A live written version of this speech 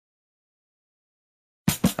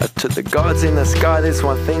To the gods in the sky, there's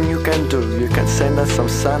one thing you can do. You can send us some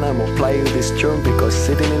sun and we'll play you this tune. Because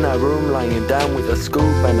sitting in a room, lying down with a scoop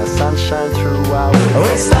and the sunshine throughout.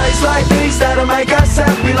 Oh, it's nights like these that'll make us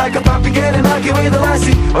happy, like a puppy getting lucky with a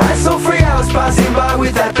lassie. Right, so 3 hours passing by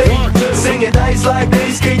with that beat, singing days like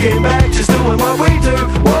these, kicking back, just doing what we do.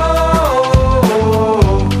 Whoa.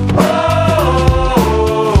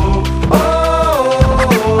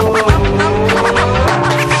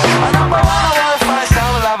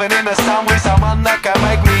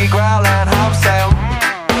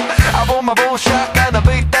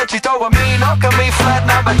 Knocking me flat,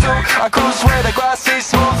 number 2. I cruise where the grass is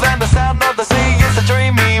smooth and the sound of the sea is a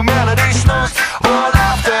dreamy melody. Snooze all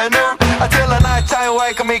afternoon until the night time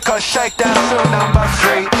waking me, cause shakedown soon. Number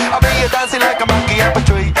 3, I'll be here dancing like a monkey up a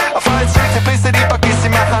tree. I find sweet simplicity by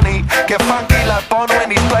kissing my honey. Get funky like Bon when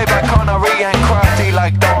he's played by Connery, and crafty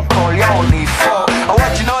like Don Corleone. 4, I'm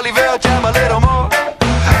watching Oliver jam a little more.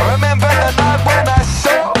 Remember the night when I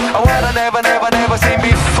saw what I never seen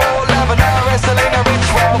before. Loving her wrestling a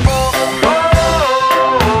ritual ball.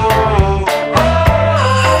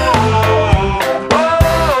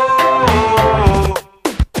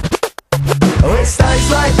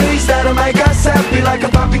 Make us happy like a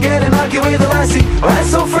puppy getting lucky with a lassie. Right,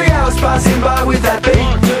 so 3 hours passing by with that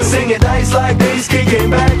beat, singing days like these, kicking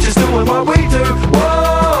back, just doing what we do.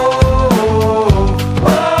 Whoa,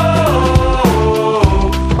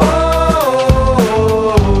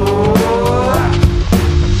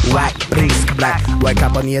 whack, brisk, black. Wake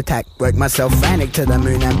up on the attack, work myself frantic to the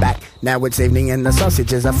moon and back. Now it's evening and the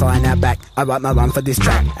sausages are flying out back. I write my rhyme for this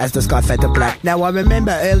track as the sky fed to black. Now I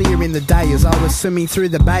remember earlier in the day as I was swimming through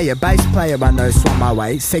the bay, a bass player I know swam my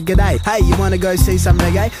way, said g'day, hey, you wanna go see some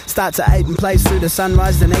reggae? Starts at 8 and plays through the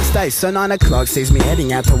sunrise the next day. So 9 o'clock sees me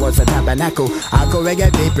heading out towards the tabernacle. Hardcore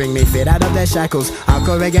reggae beat bring me fit out of their shackles.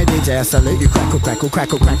 Hardcore reggae DJ, I salute you. Crackle, crackle,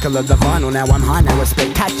 crackle, crackle of the vinyl. Now I'm high, now a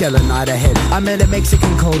spectacular night ahead. I met a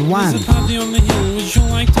Mexican called Juan. There's a party on the hill, would you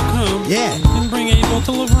like to come? Yeah. And bring a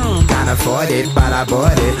bottle of rum. Can't afford it, but I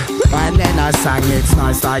bought it. And then I sang, it's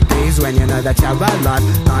nights like these when you know that you're alive.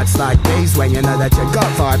 Nights like these when you know that you got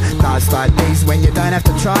vibe. Nights like these when you don't have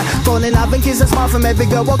to try. Fall in love and kiss a smile from every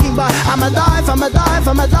girl walking by. I'm alive, I'm alive,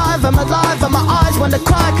 I'm alive, I'm alive. And my eyes want to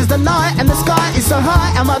cry cause the night and the sky is so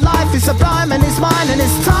high. And my life is sublime and it's mine and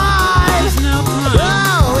it's time.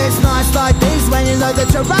 Oh, it's nights like these when you know that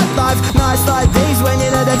you're alive. Nights like these when you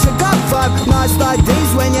know that you got vibe. Nights like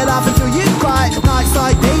these when you laugh until you cry. Nights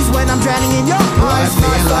like these when I'm drowning in your eyes.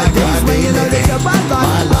 Nights like these when you know that you're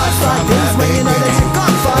alive. Nights like these when you know that you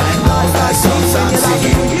got vibe. Nights like these when you laugh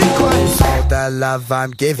until you cry. All the love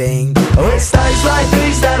I'm giving. Oh, it's days like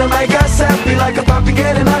these that'll make us happy, like a puppy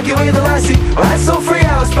getting lucky with a lassie. Right, so 3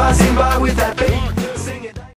 hours passing by with that beat.